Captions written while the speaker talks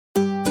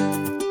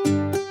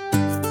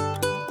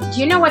Do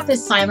you know what the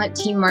silent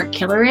teamwork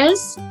killer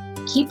is?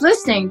 Keep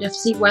listening to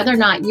see whether or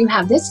not you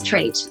have this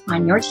trait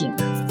on your team.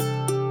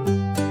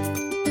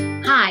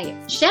 Hi,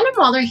 Shannon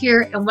Waller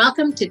here, and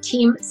welcome to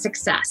Team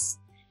Success.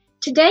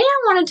 Today,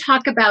 I want to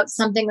talk about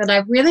something that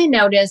I've really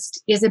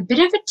noticed is a bit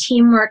of a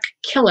teamwork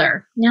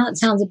killer. Now, it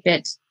sounds a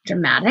bit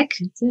dramatic.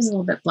 It is a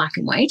little bit black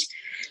and white.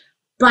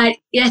 But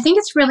I think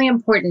it's really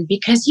important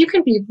because you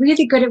can be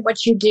really good at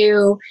what you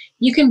do.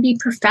 You can be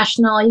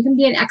professional. You can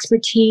be an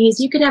expertise.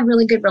 You can have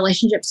really good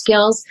relationship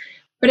skills.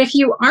 But if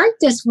you aren't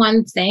this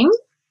one thing,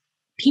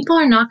 people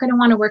are not going to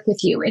want to work with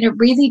you. And it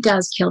really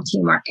does kill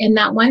teamwork. And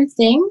that one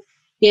thing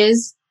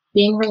is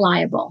being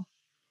reliable.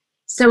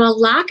 So a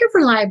lack of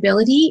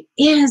reliability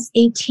is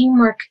a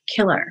teamwork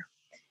killer.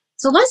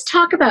 So let's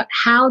talk about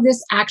how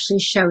this actually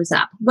shows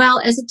up. Well,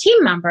 as a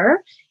team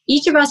member,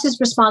 each of us is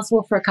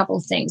responsible for a couple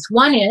of things.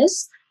 One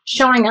is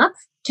showing up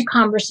to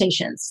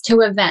conversations,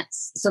 to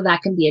events. So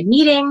that can be a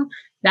meeting,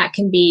 that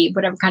can be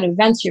whatever kind of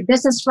events your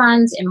business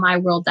runs. In my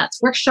world,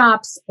 that's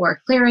workshops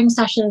or clearing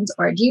sessions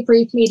or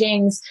debrief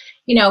meetings.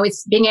 You know,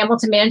 it's being able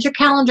to manage your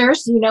calendar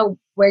so you know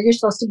where you're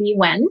supposed to be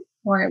when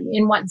or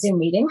in what Zoom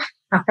meeting,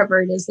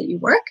 however it is that you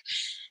work.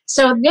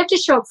 So we have to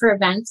show up for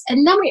events.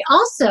 And then we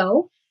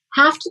also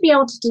have to be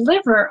able to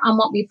deliver on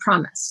what we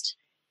promised.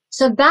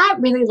 So that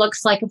really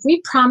looks like if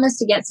we promise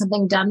to get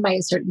something done by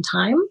a certain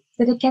time,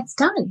 that it gets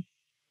done.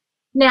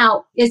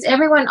 Now, is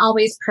everyone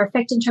always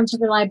perfect in terms of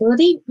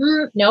reliability?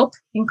 Nope,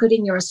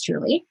 including yours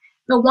truly.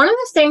 But one of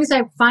the things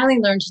I've finally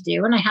learned to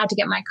do, and I had to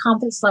get my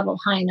confidence level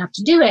high enough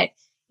to do it,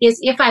 is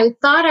if I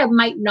thought I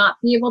might not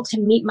be able to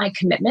meet my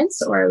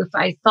commitments, or if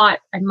I thought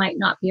I might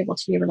not be able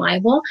to be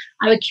reliable,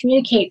 I would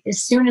communicate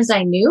as soon as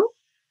I knew.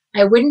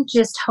 I wouldn't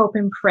just hope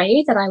and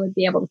pray that I would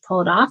be able to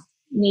pull it off,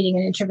 needing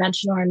an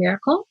intervention or a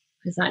miracle,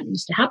 because that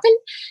used to happen.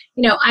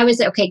 You know, I would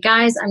say, okay,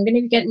 guys, I'm going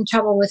to get in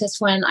trouble with this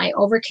one. I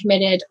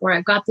overcommitted, or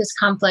I've got this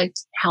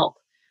conflict, help.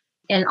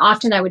 And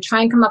often I would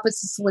try and come up with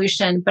a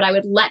solution, but I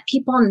would let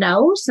people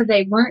know so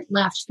they weren't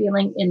left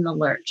feeling in the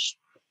lurch.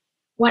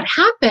 What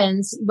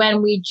happens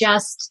when we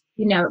just,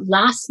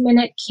 last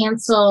minute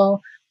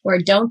cancel or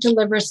don't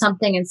deliver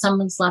something and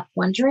someone's left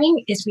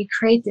wondering is we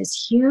create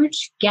this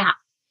huge gap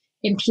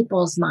in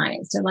people's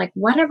minds. They're like,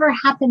 whatever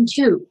happened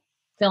to,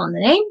 fill in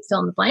the name, fill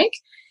in the blank.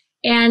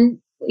 And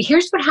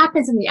here's what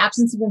happens in the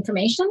absence of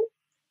information.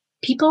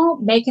 People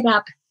make it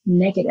up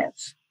negative.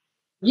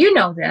 You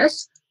know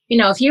this.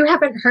 If you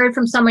haven't heard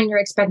from someone you're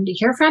expecting to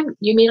hear from,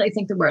 you immediately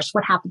think the worst.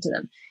 What happened to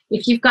them?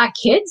 If you've got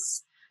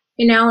kids,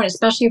 and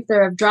especially if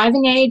they're of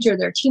driving age or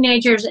they're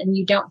teenagers and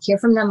you don't hear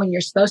from them when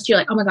you're supposed to, you're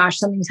like, oh my gosh,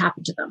 something's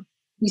happened to them.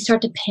 You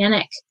start to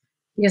panic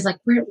because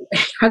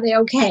are they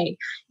okay?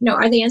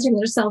 Are they answering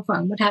their cell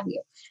phone? What have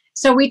you?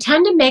 So we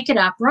tend to make it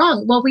up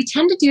wrong. Well, we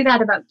tend to do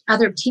that about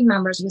other team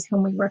members with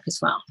whom we work as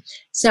well.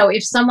 So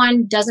if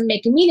someone doesn't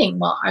make a meeting,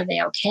 well, are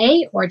they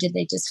okay? Or did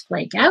they just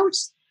flake out?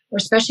 Or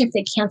especially if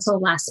they cancel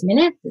last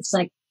minute, it's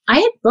like, I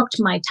had booked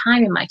my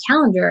time in my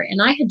calendar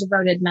and I had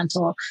devoted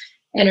mental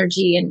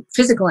energy and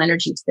physical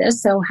energy to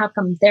this. So how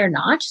come they're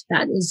not?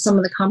 That is some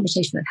of the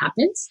conversation that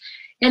happens.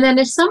 And then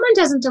if someone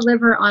doesn't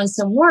deliver on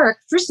some work,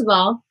 first of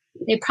all,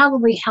 they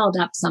probably held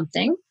up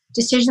something.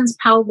 Decisions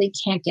probably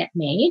can't get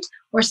made,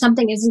 or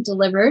something isn't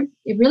delivered.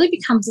 It really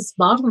becomes this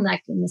bottleneck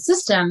in the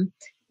system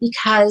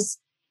because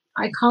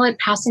I call it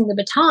passing the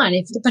baton.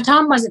 If the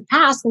baton wasn't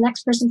passed, the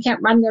next person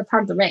can't run their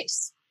part of the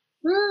race.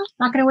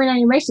 Not going to win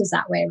any races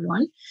that way,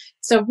 everyone.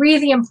 So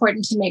really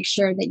important to make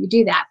sure that you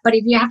do that. But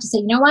if you have to say,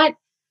 you know what?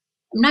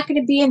 I'm not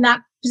going to be in that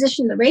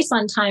position in the race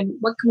on time.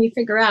 What can we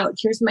figure out?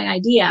 Here's my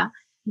idea.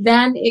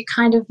 Then it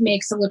kind of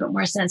makes a little bit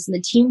more sense. And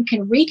the team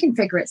can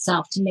reconfigure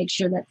itself to make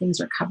sure that things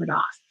are covered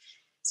off.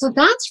 So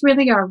that's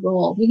really our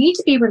role. We need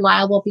to be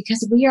reliable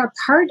because we are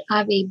part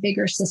of a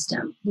bigger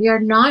system. We are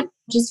not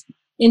just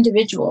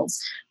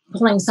individuals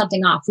pulling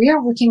something off. We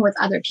are working with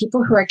other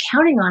people who are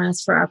counting on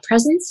us for our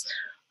presence,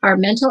 our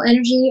mental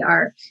energy,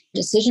 our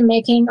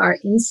decision-making, our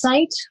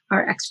insight,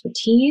 our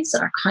expertise,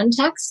 our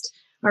context,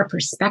 our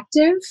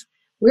perspective.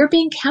 We're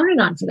being counted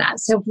on for that.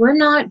 So if we're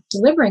not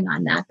delivering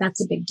on that,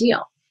 that's a big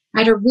deal.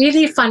 I had a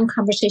really fun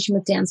conversation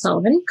with Dan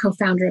Sullivan,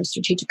 co-founder of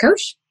Strategic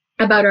Coach,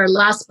 about our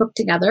last book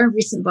together, a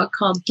recent book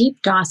called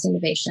Deep DOS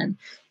Innovation.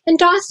 And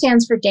DOS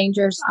stands for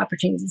Dangers,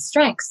 Opportunities, and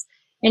Strengths.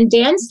 And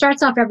Dan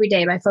starts off every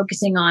day by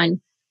focusing on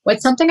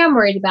what's something I'm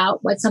worried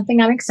about, what's something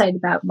I'm excited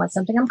about, and what's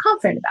something I'm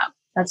confident about.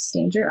 That's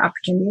danger,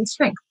 opportunity, and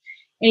strength.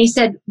 And he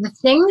said, the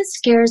thing that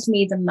scares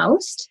me the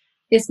most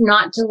is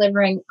not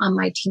delivering on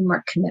my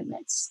teamwork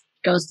commitments.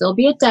 He goes, there'll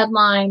be a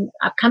deadline,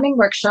 upcoming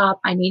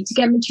workshop. I need to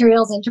get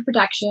materials into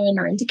production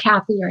or into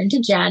Kathy or into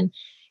Jen,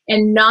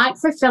 and not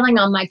fulfilling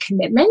on my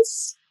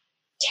commitments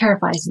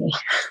terrifies me.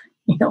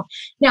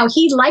 Now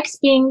he likes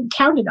being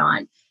counted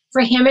on.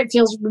 For him, it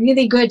feels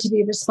really good to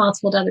be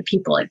responsible to other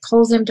people. It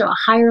pulls him to a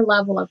higher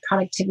level of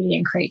productivity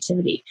and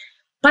creativity.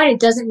 But it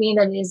doesn't mean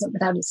that it isn't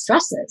without its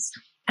stresses.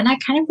 And I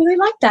kind of really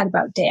like that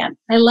about Dan.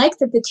 I like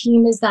that the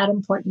team is that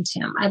important to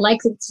him. I like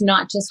that it's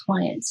not just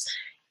clients.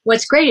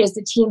 What's great is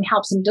the team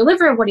helps him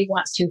deliver what he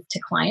wants to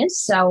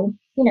clients. So,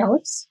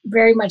 it's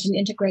very much an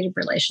integrated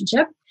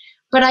relationship.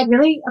 But I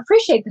really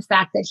appreciate the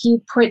fact that he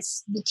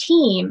puts the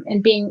team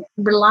and being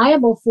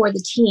reliable for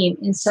the team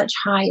in such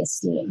high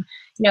esteem.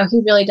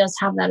 He really does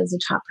have that as a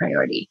top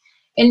priority.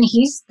 And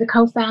he's the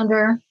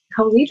co-founder,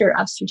 co-leader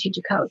of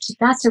Strategic Coach.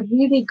 That's a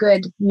really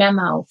good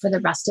memo for the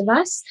rest of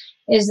us,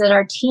 is that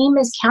our team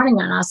is counting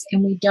on us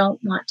and we don't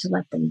want to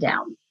let them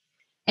down.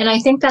 And I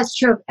think that's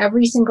true of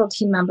every single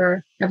team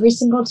member. Every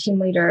single team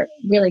leader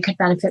really could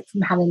benefit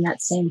from having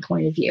that same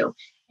point of view.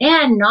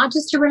 And not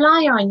just to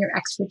rely on your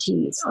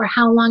expertise or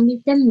how long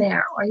you've been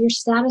there or your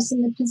status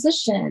in the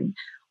position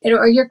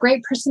or your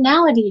great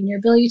personality and your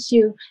ability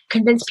to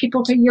convince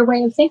people to your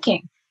way of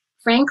thinking.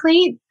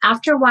 Frankly,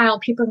 after a while,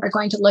 people are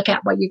going to look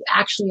at what you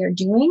actually are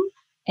doing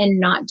and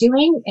not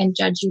doing and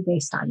judge you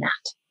based on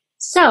that.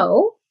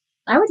 So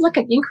I would look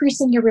at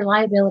increasing your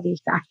reliability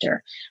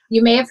factor.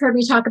 You may have heard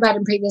me talk about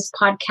in previous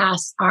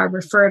podcasts our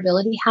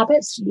referability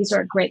habits. These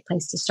are a great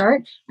place to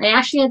start. I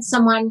actually had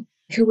someone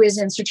who was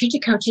in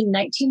Strategic Coaching in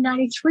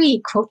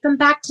 1993 quote them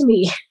back to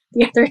me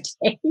the other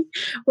day,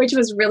 which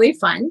was really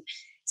fun.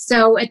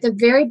 So at the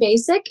very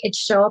basic, it's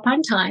show up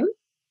on time,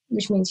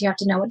 which means you have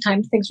to know what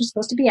time things are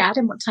supposed to be at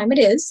and what time it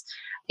is.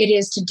 It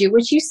is to do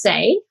what you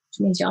say, which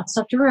means you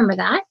also have to remember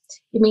that.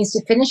 It means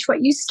to finish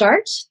what you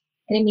start,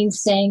 and it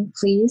means saying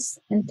please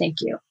and thank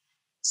you.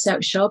 So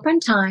show up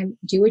on time,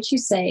 do what you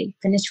say,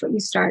 finish what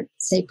you start,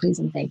 say please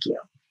and thank you.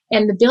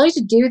 And the ability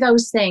to do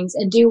those things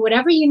and do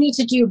whatever you need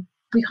to do,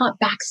 we call it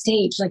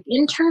backstage, like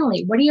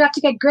internally. What do you have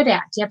to get good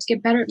at? Do you have to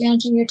get better at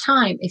managing your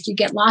time? If you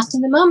get lost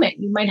in the moment,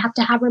 you might have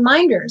to have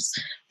reminders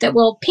that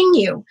will ping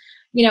you.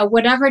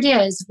 Whatever it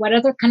is, what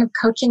other kind of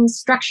coaching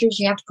structures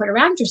you have to put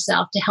around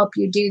yourself to help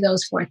you do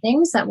those 4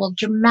 things that will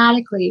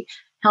dramatically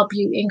help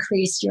you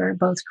increase your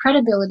both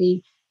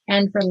credibility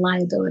and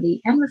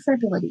reliability and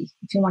referability,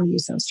 if you want to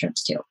use those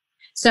terms too.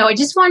 So I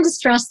just wanted to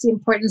stress the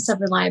importance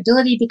of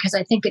reliability because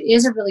I think it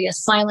is really a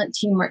silent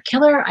teamwork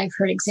killer. I've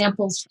heard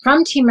examples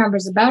from team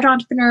members about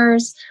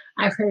entrepreneurs.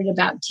 I've heard it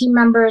about team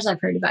members.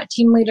 I've heard about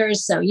team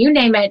leaders. So you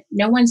name it,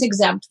 no one's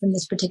exempt from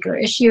this particular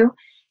issue.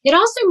 It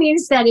also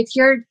means that if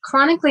you're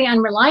chronically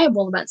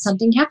unreliable about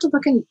something, you have to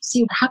look and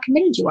see how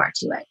committed you are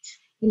to it.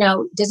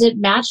 Does it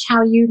match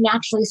how you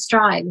naturally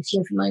strive? If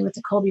you're familiar with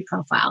the Kolbe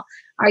profile,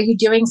 are you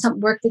doing some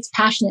work that's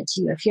passionate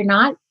to you? If you're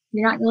not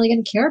really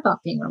going to care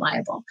about being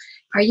reliable.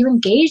 Are you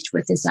engaged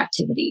with this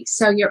activity?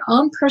 So your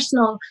own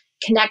personal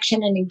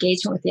connection and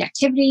engagement with the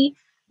activity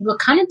will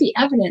kind of be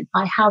evident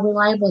by how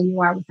reliable you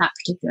are with that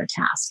particular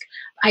task.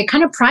 I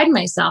kind of pride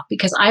myself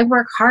because I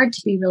work hard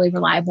to be really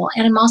reliable,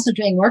 and I'm also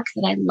doing work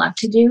that I love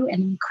to do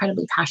and I'm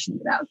incredibly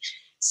passionate about.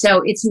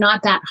 So it's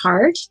not that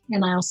hard,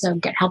 and I also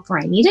get help where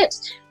I need it.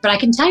 But I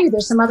can tell you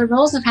there's some other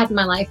roles I've had in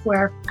my life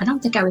where I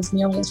don't think I was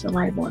nearly as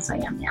reliable as I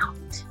am now.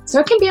 So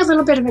it can be a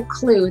little bit of a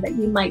clue that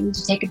you might need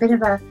to take a bit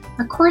of a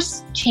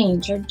course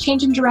change or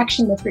change in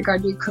direction with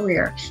regard to your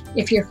career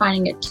if you're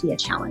finding it to be a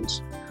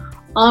challenge.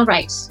 All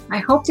right. I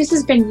hope this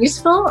has been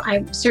useful.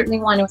 I certainly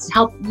want to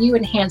help you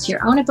enhance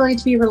your own ability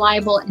to be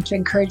reliable and to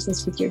encourage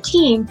this with your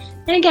team.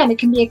 And again, it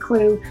can be a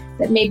clue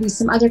that maybe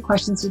some other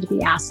questions need to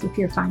be asked if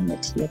you're finding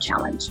it to be a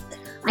challenge.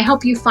 I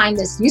hope you find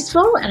this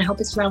useful, and I hope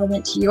it's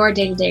relevant to your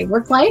day-to-day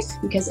work life,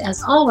 because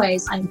as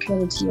always, I'm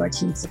committed to your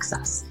team's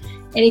success.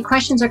 Any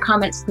questions or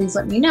comments, please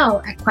let me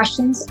know at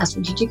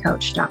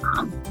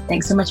questions@strategiccoach.com.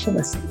 Thanks so much for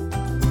listening.